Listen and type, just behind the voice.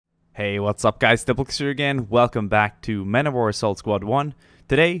Hey, what's up guys, DiplexHeated here again. Welcome back to Men of War Assault Squad 1.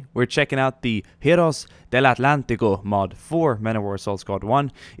 Today, we're checking out the Heroes del Atlantico mod for Men of War Assault Squad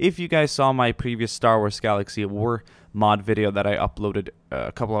 1. If you guys saw my previous Star Wars Galaxy at War mod video that I uploaded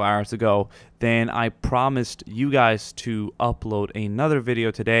a couple of hours ago, then I promised you guys to upload another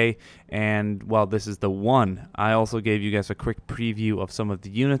video today, and well, this is the one. I also gave you guys a quick preview of some of the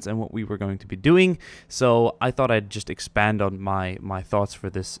units and what we were going to be doing, so I thought I'd just expand on my thoughts for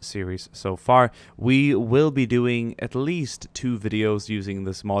this series so far. We will be doing at least 2 videos using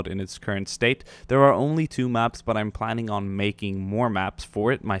this mod in its current state. There are only 2 maps, but I'm planning on making more maps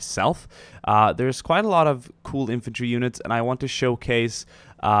for it myself. There's quite a lot of cool infantry units, and I want to showcase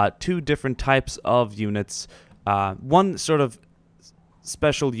 2 different types of units. One sort of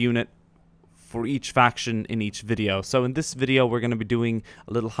special unit for each faction in each video. So in this video, we're going to be doing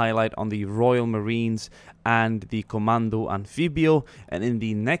a little highlight on the Royal Marines and the Comando Anfibio, and in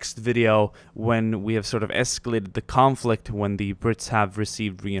the next video, when we have sort of escalated the conflict, when the Brits have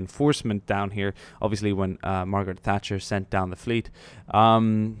received reinforcement down here, obviously when Margaret Thatcher sent down the fleet,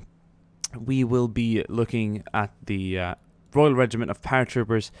 we will be looking at the Royal Regiment of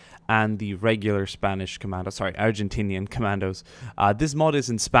Paratroopers and the regular Spanish commandos, sorry, Argentinian commandos. This mod is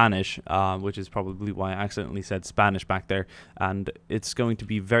in Spanish, which is probably why I accidentally said Spanish back there, and it's going to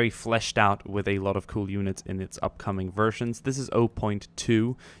be very fleshed out with a lot of cool units in its upcoming versions. This is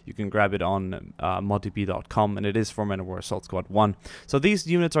 0.2. You can grab it on moddb.com, and it is for Men of War Assault Squad 1. So these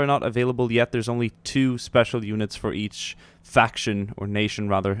units are not available yet. There's only 2 special units for each faction, or nation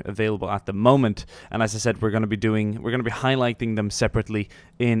rather, available at the moment, and as I said, we're going to be highlighting them separately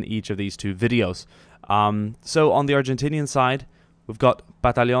in each of these 2 videos. So on the Argentinian side, we've got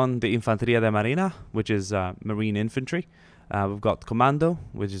Batallón de Infantería de Marina, which is Marine Infantry. We've got Comando,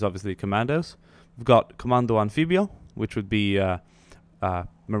 which is obviously Commandos. We've got Comando Anfibio, which would be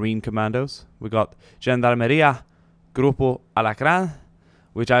Marine Commandos. We've got Gendarmería Grupo Alacrán,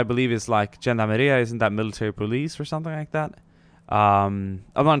 which I believe is like Gendarmería, isn't that military police or something like that? I'm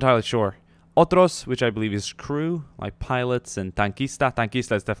not entirely sure. Otros, which I believe is crew, like pilots, and Tanquista.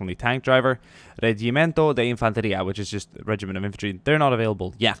 Tanquista is definitely tank driver. Regimiento de Infantería, which is just Regiment of Infantry. They're not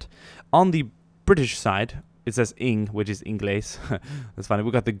available yet. On the British side, it says ING, which is Inglés. That's funny.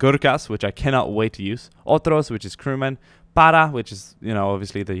 We've got the Gurkhas, which I cannot wait to use. Otros, which is crewmen. Para, which is, you know,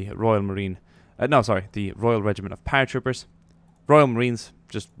 obviously the Royal Marine. The Royal Regiment of Paratroopers. Royal Marines,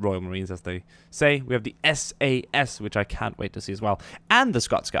 just Royal Marines as they say. We have the SAS, which I can't wait to see as well, and the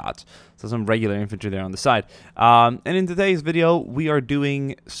Scots Guards. So some regular infantry there on the side. And in today's video, we are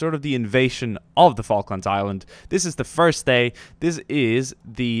doing sort of the invasion of the Falklands Island. This is the first day. This is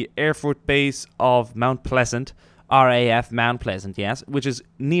the Air Force Base of Mount Pleasant, RAF Mount Pleasant, yes, which is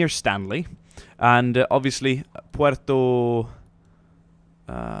near Stanley. And obviously, Puerto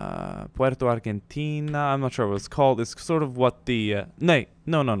Argentina, I'm not sure what it's called. It's sort of what the Wait,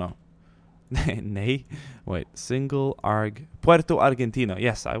 Puerto Argentino.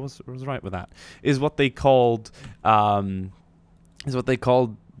 Yes, I was right with that. Is what they called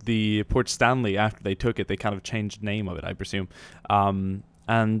the Port Stanley after they took it. They kind of changed the name of it, I presume. And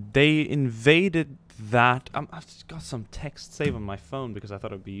they invaded that. I've just got some text saved on my phone because I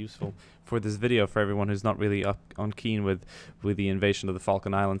thought it would be useful for this video for everyone who's not really on keen with the invasion of the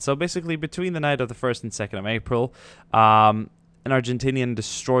Falkland Islands. So basically, between the night of the 1st and 2nd of April, an Argentinian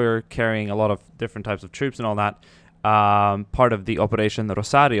destroyer carrying a lot of different types of troops and all that, part of the Operation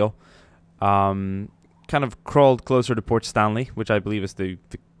Rosario, kind of crawled closer to Port Stanley, which I believe is the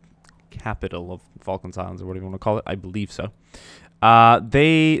capital of Falklands Islands, or whatever you want to call it. I believe so.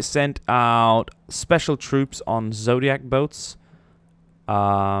 They sent out special troops on Zodiac boats.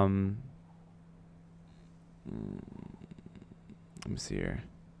 Let me see here.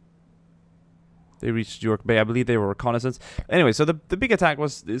 They reached York Bay. I believe they were reconnaissance. Anyway, so the big attack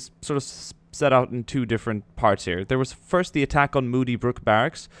is sort of set out in 2 different parts here. There was first the attack on Moody Brook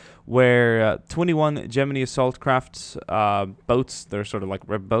Barracks, where 21 Gemini assault crafts, boats, they're sort of like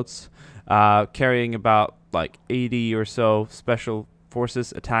rib boats, carrying about like 80 or so special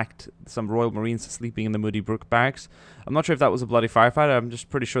forces, attacked some Royal Marines sleeping in the Moody Brook Barracks. I'm not sure if that was a bloody firefight. I'm just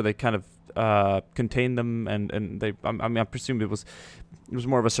pretty sure they kind of contained them, and they. I presume it was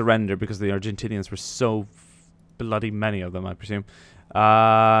more of a surrender because the Argentinians were so bloody many of them, I presume. But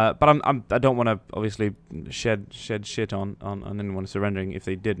I don't want to obviously shed shit on anyone surrendering if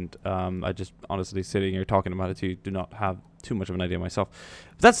they didn't. I just honestly sitting here talking about it do not have too much of an idea myself.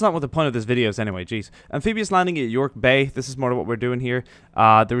 But that's not what the point of this video is anyway. Jeez. Amphibious landing at York Bay. This is more of what we're doing here.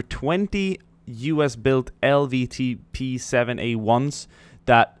 There were 20 US built LVT P7A1s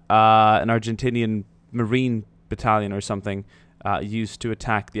that an Argentinian Marine battalion or something used to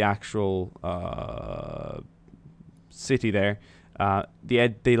attack the actual city there.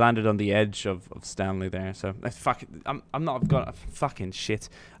 They landed on the edge of Stanley there. So I'm not got fucking shit.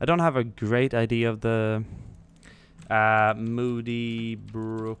 I don't have a great idea of the Moody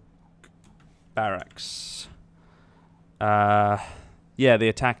Brook Barracks. Yeah, they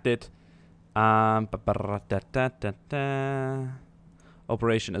attacked it.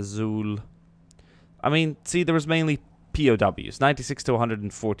 Operation Azul. I mean, see, there was mainly POWs. 96 to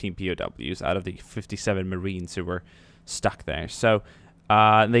 114 POWs out of the 57 Marines who were stuck there. So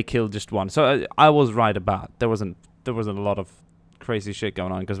they killed just one. So I was right about there wasn't a lot of crazy shit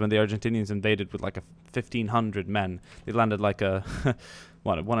going on, because when the Argentinians invaded with like 1,500 men, they landed like a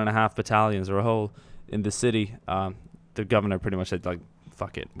 1.5 battalions or a whole in the city. The governor pretty much said, like,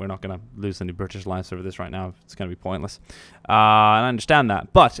 fuck it, we're not going to lose any British lives over this right now. It's going to be pointless. And I understand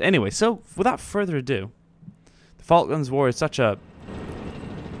that. But anyway, so without further ado, the Falklands War is such a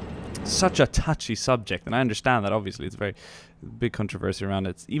touchy subject, and I understand that. Obviously, it's a very big controversy around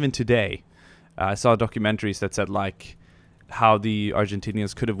it. Even today, I saw documentaries that said, like, how the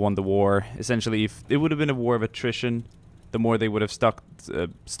Argentinians could have won the war. Essentially, if it would have been a war of attrition, the more they would have stuck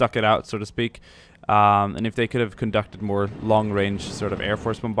it out, so to speak. And if they could have conducted more long-range sort of Air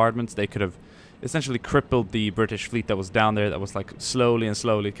Force bombardments, they could have essentially crippled the British fleet that was down there, that was like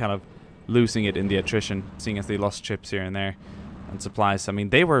slowly kind of losing it in the attrition, seeing as they lost ships here and there and supplies. I mean,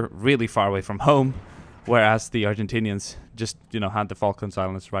 they were really far away from home, whereas the Argentinians just, had the Falklands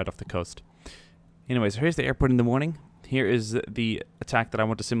Islands right off the coast. Anyways, here's the airport in the morning. Here is the attack that I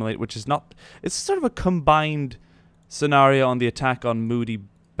want to simulate, which is not... It's sort of a combined scenario on the attack on Moody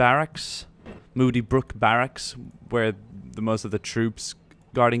Brook Barracks, where most of the troops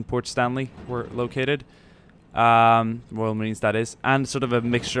guarding Port Stanley were located. Royal Marines, that is, and sort of a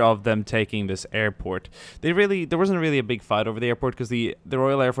mixture of them taking this airport. There wasn't really a big fight over the airport, because the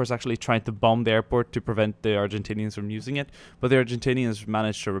Royal Air Force actually tried to bomb the airport to prevent the Argentinians from using it, but the Argentinians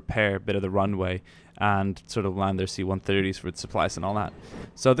managed to repair a bit of the runway and sort of land their C-130s with supplies and all that.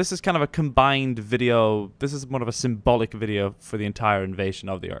 So this is kind of a combined video. This is more of a symbolic video for the entire invasion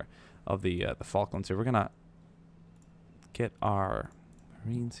of the Falklands here. We're gonna get our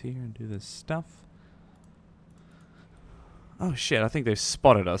Marines here and do this stuff. Oh shit, I think they've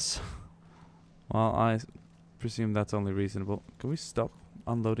spotted us. Well, I presume that's only reasonable. Can we stop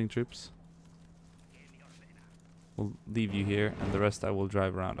unloading troops? We'll leave you here, and the rest I will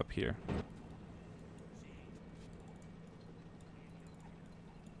drive around up here.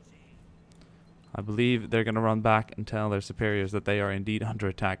 I believe they're going to run back and tell their superiors that they are indeed under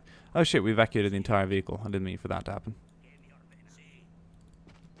attack. Oh shit, we evacuated the entire vehicle. I didn't mean for that to happen.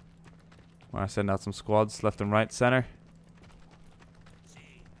 I send out some squads left and right, center.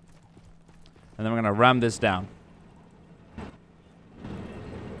 And then we're going to ram this down.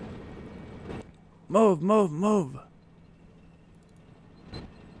 Move, move, move.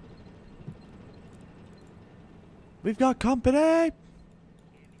 We've got company.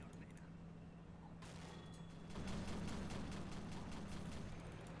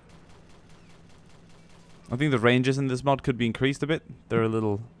 I think the ranges in this mod could be increased a bit. They're a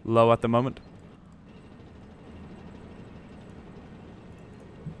little low at the moment.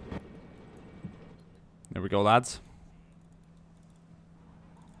 There we go, lads.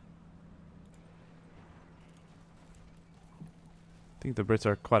 I think the Brits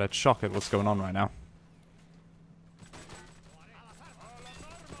are quite at shock at what's going on right now.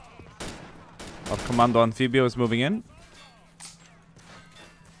 Our Commando Amphibio is moving in.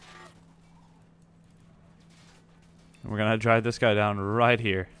 We're gonna drive this guy down right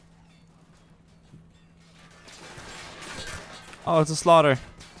here. Oh, it's a slaughter.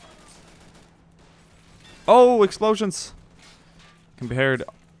 Oh, explosions! Can be heard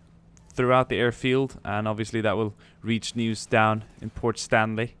throughout the airfield, and obviously that will reach news down in Port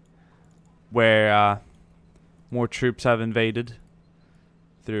Stanley, where more troops have invaded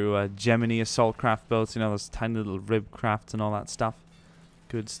through Gemini assault craft boats. You know, those tiny little rib crafts and all that stuff.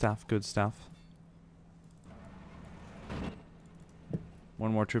 Good stuff, good stuff.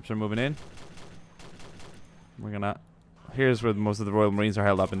 One more troops are moving in. We're gonna... Here's where most of the Royal Marines are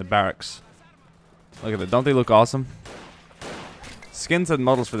held up, in the barracks. Look at it. Don't they look awesome? Skins and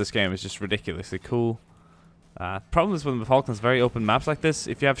models for this game is just ridiculously cool. Problem is with the Falklands, very open maps like this,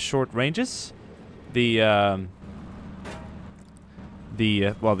 if you have short ranges, well,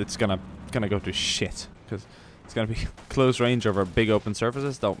 it's gonna go to shit, because it's gonna be close range over big open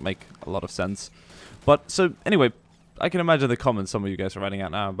surfaces. Don't make a lot of sense. But so anyway, I can imagine the comments some of you guys are writing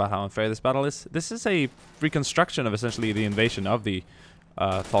out now about how unfair this battle is. This is a reconstruction of essentially the invasion of the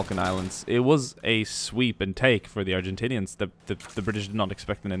Falkland Islands. It was a sweep and take for the Argentinians. The British did not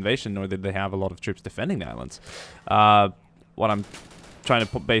expect an invasion, nor did they have a lot of troops defending the islands. What I'm trying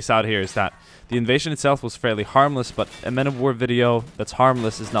to base out here is that the invasion itself was fairly harmless, but a Men of War video that's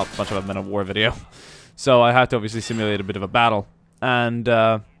harmless is not much of a Men of War video. So I had to obviously simulate a bit of a battle. And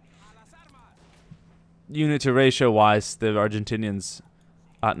unit to ratio wise, the Argentinians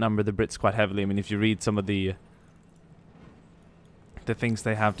outnumber the Brits quite heavily. I mean, if you read some of the things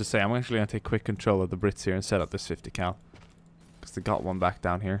they have to say, I'm actually going to take quick control of the Brits here and set up this 50 cal. Because they got one back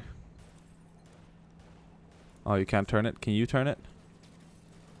down here. Oh, you can't turn it? Can you turn it?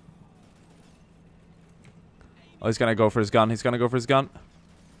 Oh, he's going to go for his gun. He's going to go for his gun.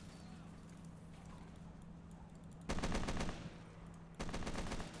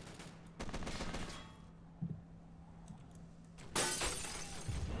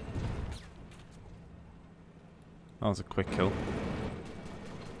 That was a quick kill.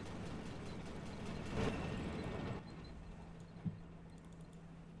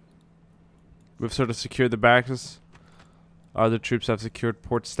 We've sort of secured the barracks. Other troops have secured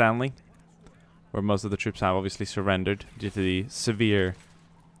Port Stanley, where most of the troops have obviously surrendered due to the severe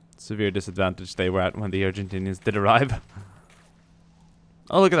disadvantage they were at when the Argentinians did arrive.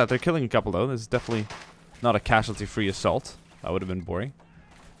 Oh, look at that. They're killing a couple, though. This is definitely not a casualty-free assault. That would have been boring.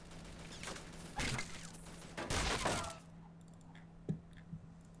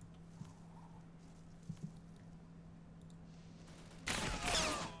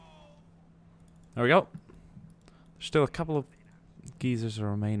 There we go. There's still a couple of geezers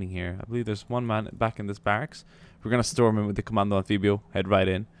remaining here. I believe there's one man back in this barracks. We're going to storm him with the Commando Amphibio. Head right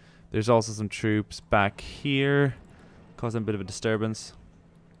in. There's also some troops back here. Causing a bit of a disturbance.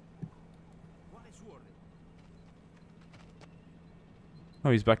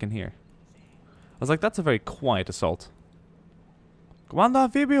 Oh, he's back in here. I was like, that's a very quiet assault. Commando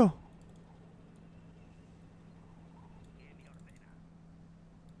Amphibio!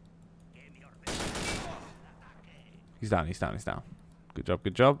 He's down, he's down, he's down. Good job,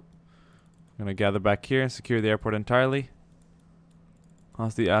 good job. I'm gonna gather back here and secure the airport entirely.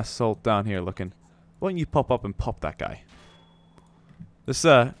 How's the assault down here looking? Why don't you pop up and pop that guy? This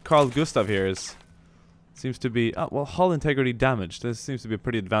Carl Gustav here seems to be well, hull integrity damaged. This seems to be a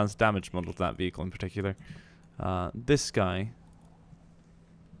pretty advanced damage model to that vehicle in particular. This guy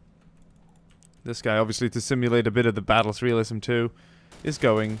obviously to simulate a bit of the battle's realism too, is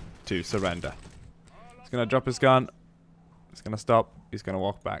going to surrender. He's gonna drop his gun. He's gonna stop. He's gonna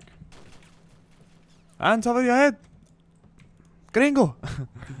walk back. Hands over your head, gringo.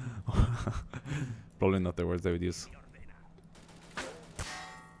 Probably not the words they would use.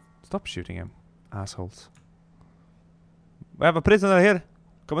 Stop shooting him, assholes. We have a prisoner here,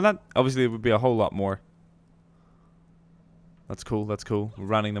 Commandant. Obviously, it would be a whole lot more. That's cool. That's cool. We're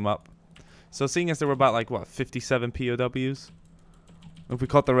rounding them up. So, seeing as there were about like what 57 POWs, if we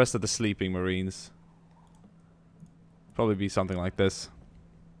caught the rest of the sleeping Marines. Probably be something like this.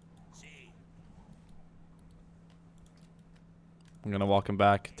 I'm gonna walk him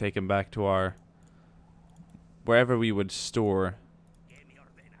back, take him back to our wherever we would store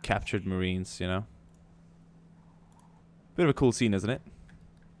captured Marines, you know. Bit of a cool scene, isn't it?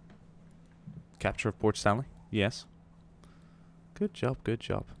 Capture of Port Stanley. Yes. Good job, good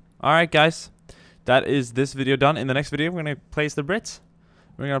job. Alright guys. That is this video done. In the next video we're gonna place the Brits.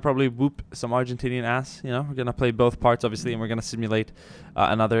 We're going to probably whoop some Argentinian ass, you know. We're going to play both parts, obviously, and we're going to simulate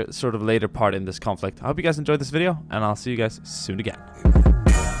another sort of later part in this conflict. I hope you guys enjoyed this video, and I'll see you guys soon again.